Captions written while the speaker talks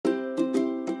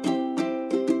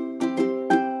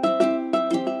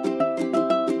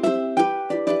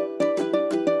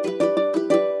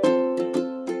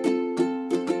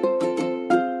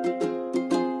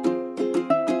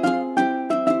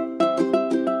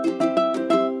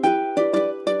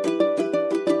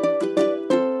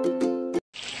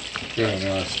Okay,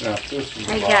 now snap this.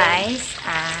 Hi guys,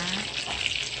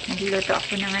 nagluluto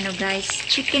ako ng guys,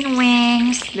 chicken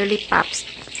wings, lollipops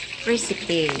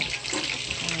recipe.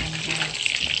 Ayan guys.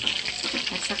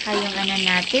 At saka yung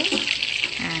natin,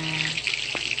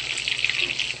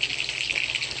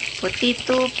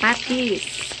 potato patties.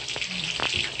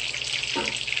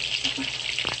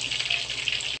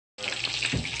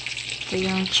 Ito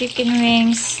yung chicken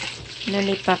wings,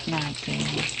 lollipop natin.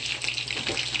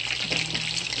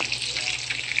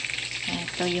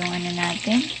 Ito yung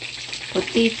natin,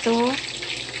 potato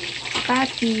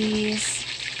patties.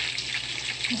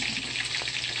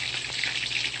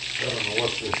 I don't know what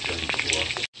this thing's for.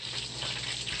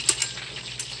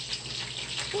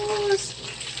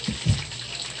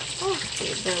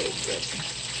 Okay, very good.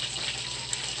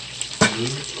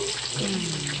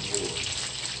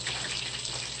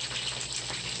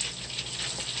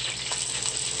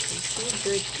 So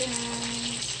good,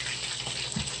 guys.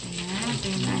 Ayan,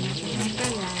 tingnan natin ang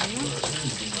kalala.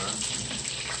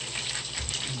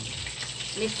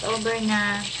 Leftover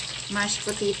na mashed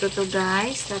potato to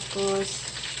guys. Tapos,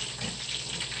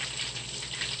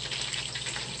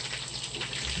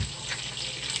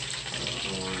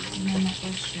 ano ko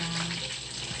siya.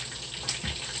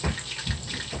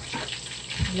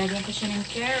 Lagyan ko siya ng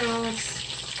carrots,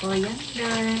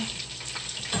 coriander,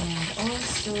 and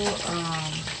also,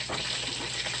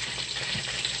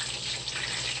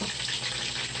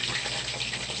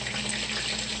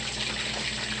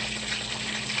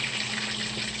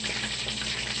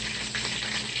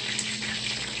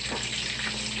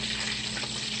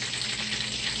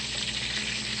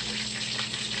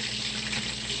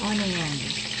 onion.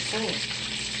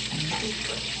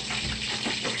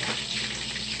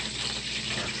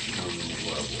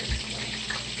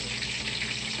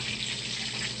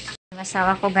 Yung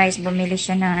asawa ko guys, bumili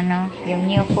siya ng yung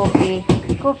new coffee.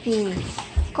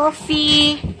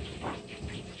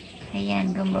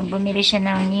 Ayan, bumili siya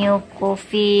ng new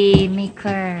coffee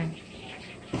maker.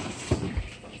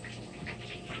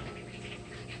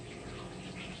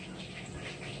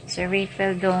 So,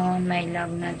 refill doon. May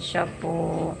lagnat siya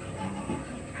po.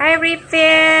 Hi,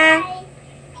 refill!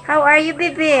 How are you,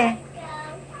 baby?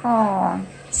 Oh,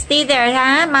 stay there,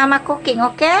 ha? Mama cooking,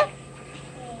 okay?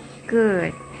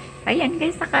 Good. Ayan,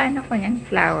 guys, naka ko yan.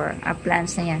 Flower.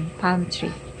 Plants na yan. Palm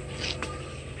tree.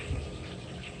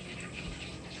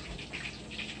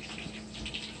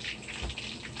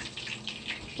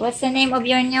 What's the name of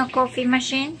your new coffee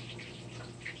machine?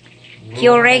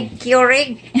 Keurig.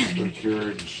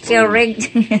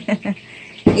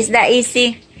 Is that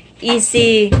easy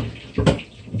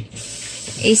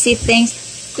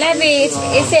things? Levi, is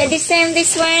it the same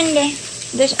this one?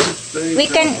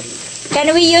 Can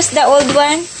we use the old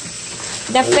one?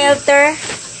 The filter?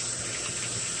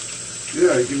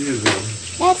 Yeah, you can use them.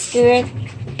 That's good.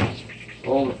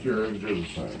 All the Keurigs are the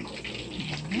same.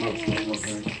 Yes.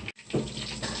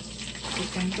 We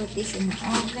can put this in the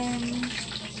oven.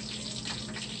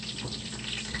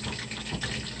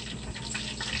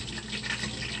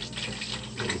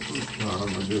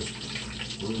 I just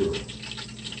blew it.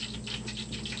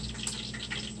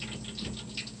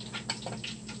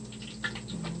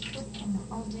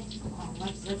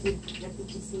 What did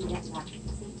you see that one?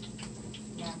 See?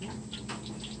 Yeah.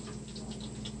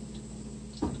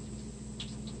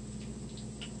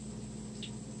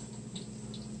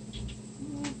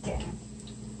 Okay.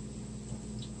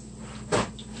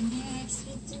 Next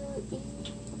we do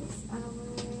is our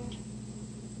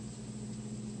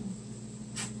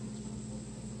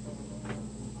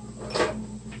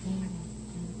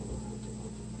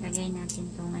lagay natin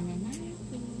itong natin.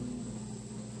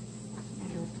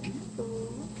 Naluto na to.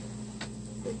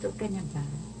 Luto ka na ba?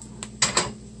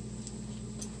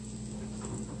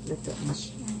 Luto na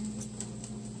siya.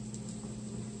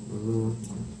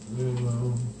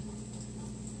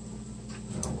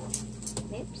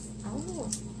 Lips? Oh.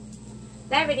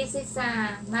 David, this is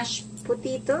mashed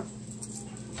potato.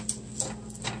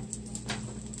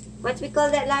 What we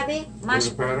call that, Labi?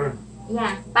 Mashed potato?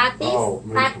 Yeah, patties. Oh,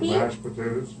 patty. Mashed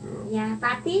potatoes? Yeah,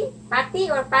 patty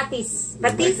or patties?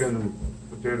 You're Patties? making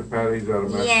potato patties out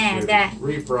of mashed potatoes. Yeah,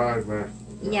 refried mashed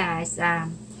potatoes. Yeah, it's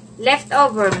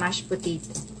leftover mashed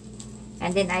potato.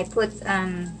 And then I put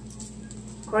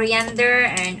coriander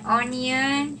and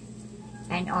onion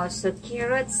and also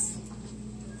carrots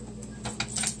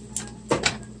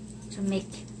to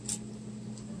make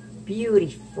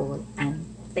beautiful and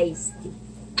tasty.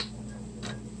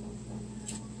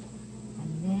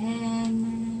 And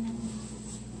then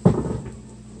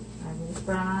I will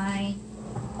fry.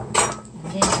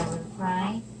 And then I will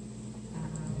fry.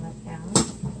 What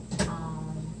else?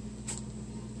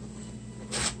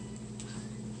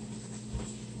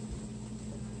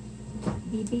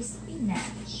 Baby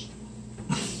spinach.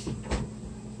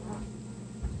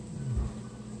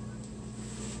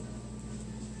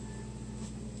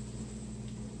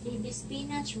 Baby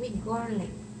spinach with garlic.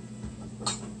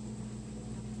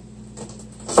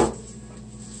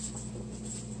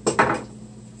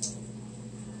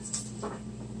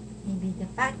 Maybe the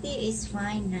patty is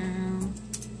fine now.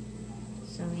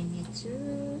 So we need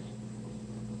to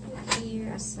put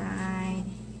here aside.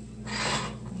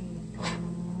 There you go.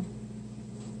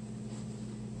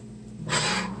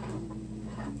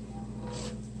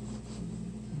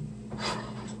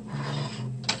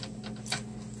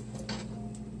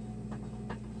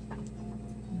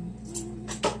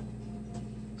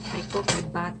 I cook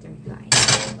with butter, guys.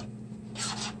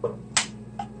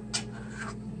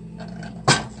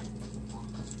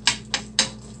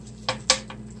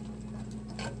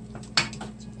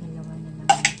 Dalawa na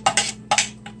lang.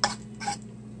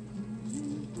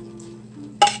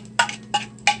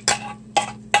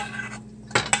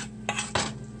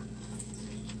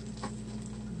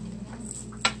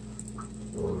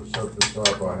 So to set this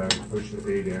up, I had to push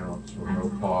the 8 ounce with no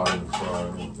pot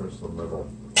inside and push the middle.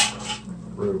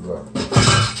 Groove up.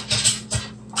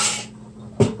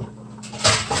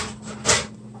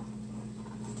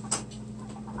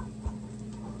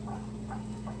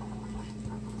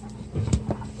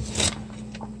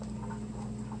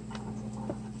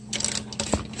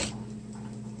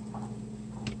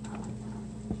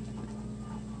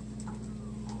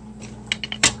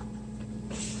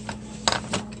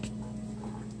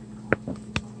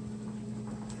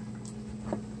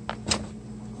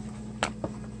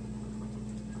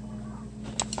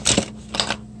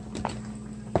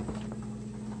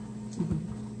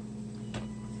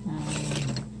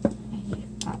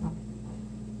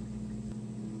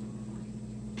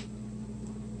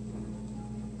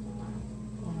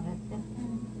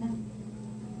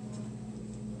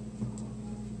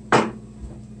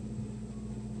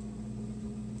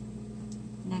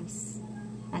 Next,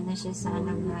 ano siya sa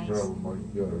ano guys?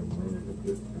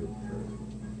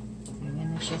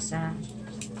 Ano siya sa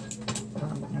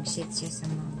nag-sit siya sa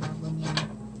mga bago niya.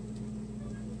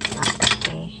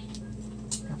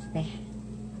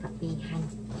 Kapihan.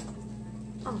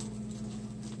 Oh.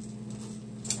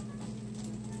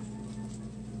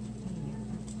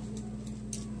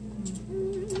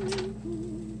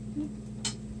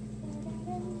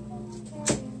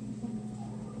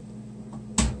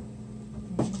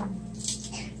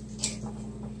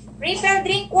 Refill,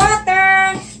 drink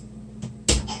water.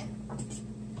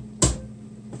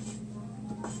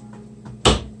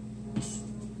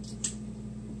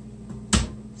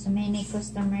 So many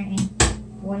customer in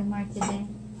Walmart today.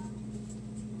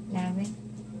 Love it?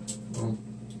 No.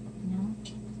 No?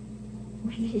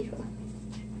 Only you.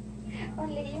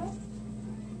 Only you?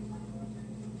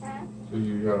 Huh? So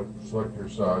you gotta select your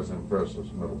size and press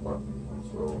this middle button. That's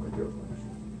the only difference.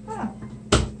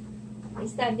 Oh.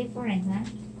 Is that different, huh?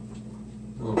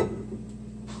 Well,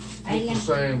 I it's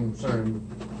the same company.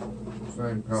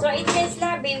 So it means,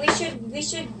 Labby,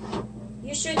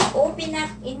 you should open up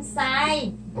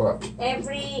inside What?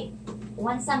 every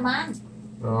once a month.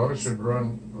 No, I should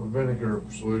run a vinegar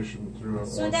solution through it.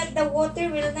 So that the water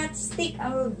will not stick. I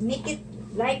will make it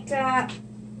like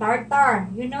tartar,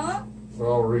 you know?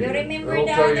 I'll read You it. remember It'll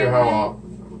the tell you other how one?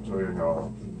 often. It'll tell you how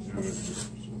often to do it.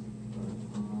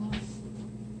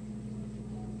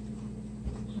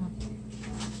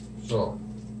 So,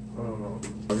 I don't know.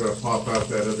 I gotta pop out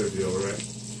that other deal, right?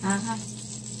 Uh-huh.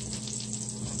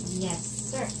 Yes,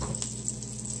 sir.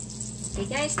 Okay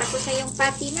guys, tapos na yung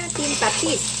patty natin.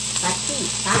 Patty.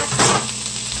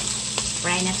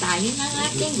 Fry na tayo ng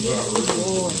ating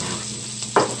bihon.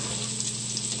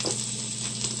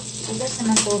 Agas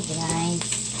naman po guys.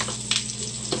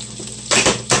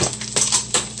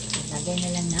 Lagay na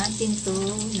lang natin to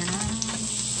na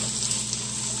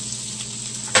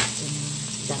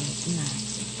damit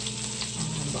natin.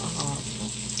 Haba-haba.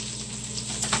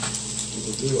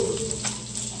 The deal is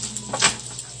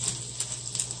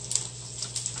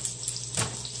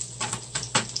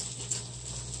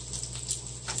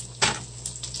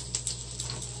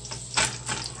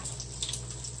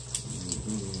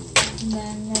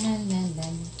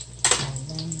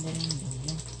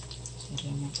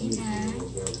Lagyan natin na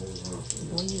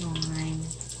buyon.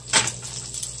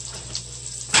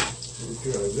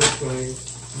 okay, this thing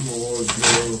more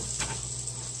go.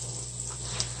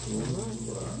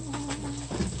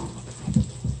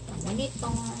 Ganito.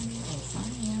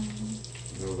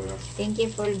 Know that. Thank you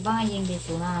for buying this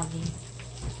love.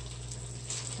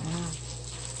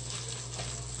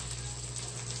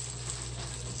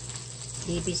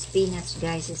 Baby spinach,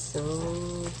 guys, is so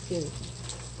cute.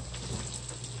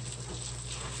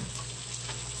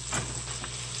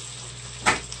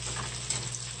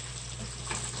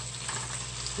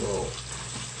 So.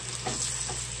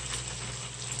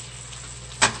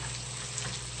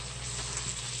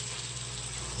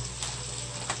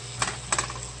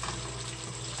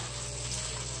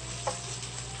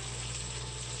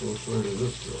 Which way does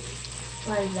this go?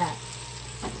 What is that?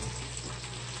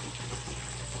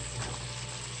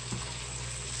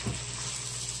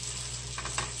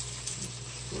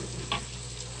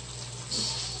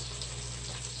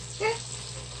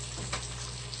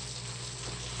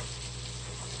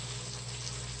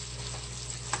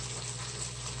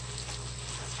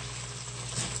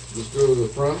 Just go to the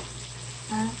front.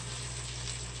 Huh?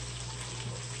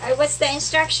 What's the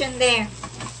instruction there?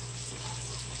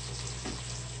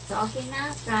 Okay now,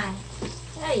 front.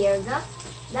 There you go.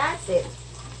 That's it.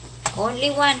 Only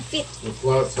one fit. The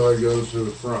flat side goes to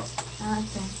the front.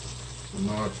 Okay. The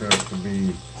notch has to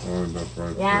be lined up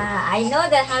right Yeah, I know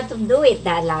that how to do it,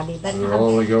 that Labby. But It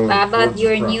only goes how about towards the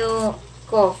your front. new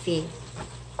coffee?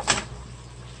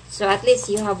 So at least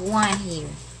you have one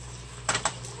here.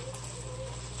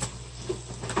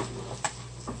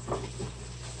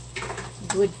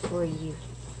 Good for you.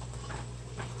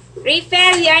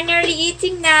 Refill, we are nearly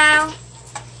eating now.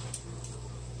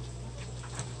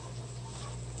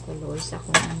 Tuloy sa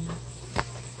kung ano.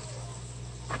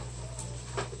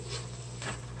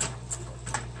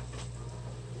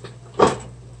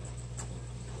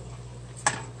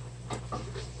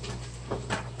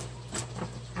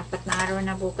 Apat na araw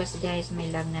na bukas, guys. May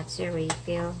lagnat si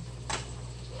Refill.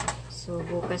 So,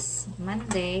 bukas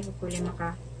Monday, hopefully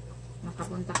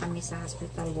makapunta kami sa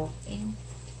hospital walk-in.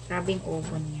 Grabing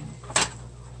oven niya.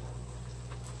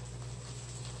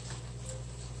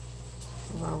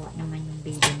 Kawawa naman yung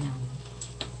baby na.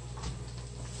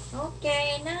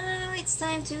 Okay, now it's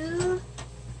time to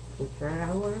prepare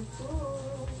our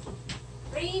food.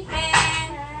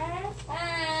 Prepare!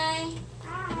 Hi!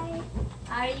 Hi.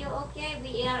 Are you okay?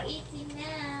 We are eating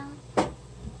now.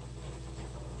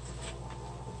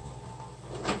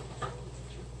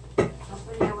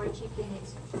 Hopefully our chicken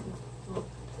is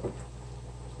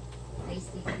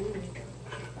tasty good.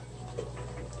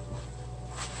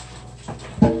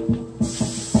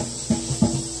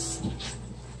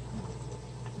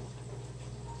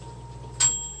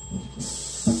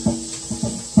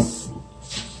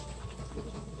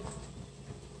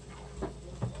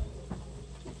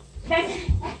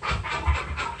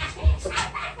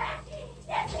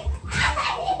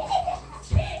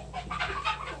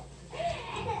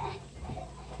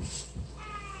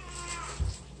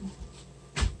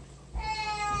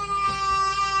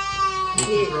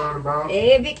 Roundabout.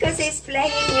 Because it's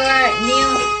playing your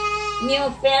new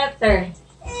filter.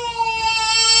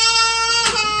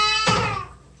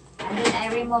 And then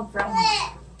I remove from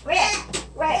where?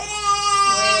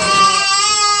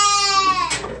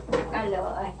 Hello.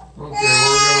 Okay, we're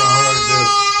gonna hide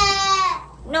this.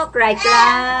 No cry.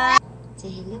 Say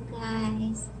hello,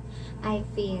 guys. I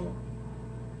feel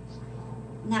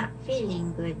not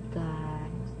feeling good,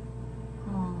 guys.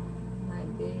 Oh, my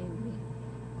baby.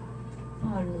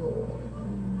 Hello.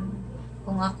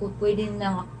 Kung ako pwede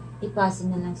na ipasin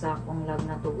na lang sa akong lag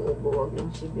na tugo-ugo, wag lang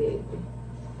si baby.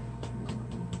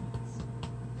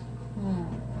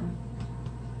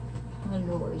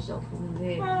 Hello, isa akong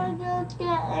baby. How do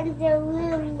get in the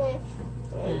room there?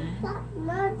 It's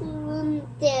not the room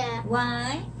there.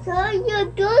 Why? So you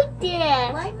go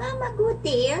there. Why Mama go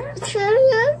there? So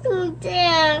you go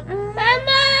there.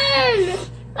 Mama!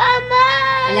 Mama!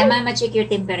 Alam, Mama, check your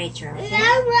temperature. Okay?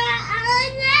 Mama!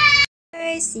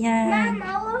 Guys, yan.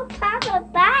 Mama, will Papa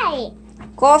buy?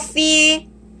 Coffee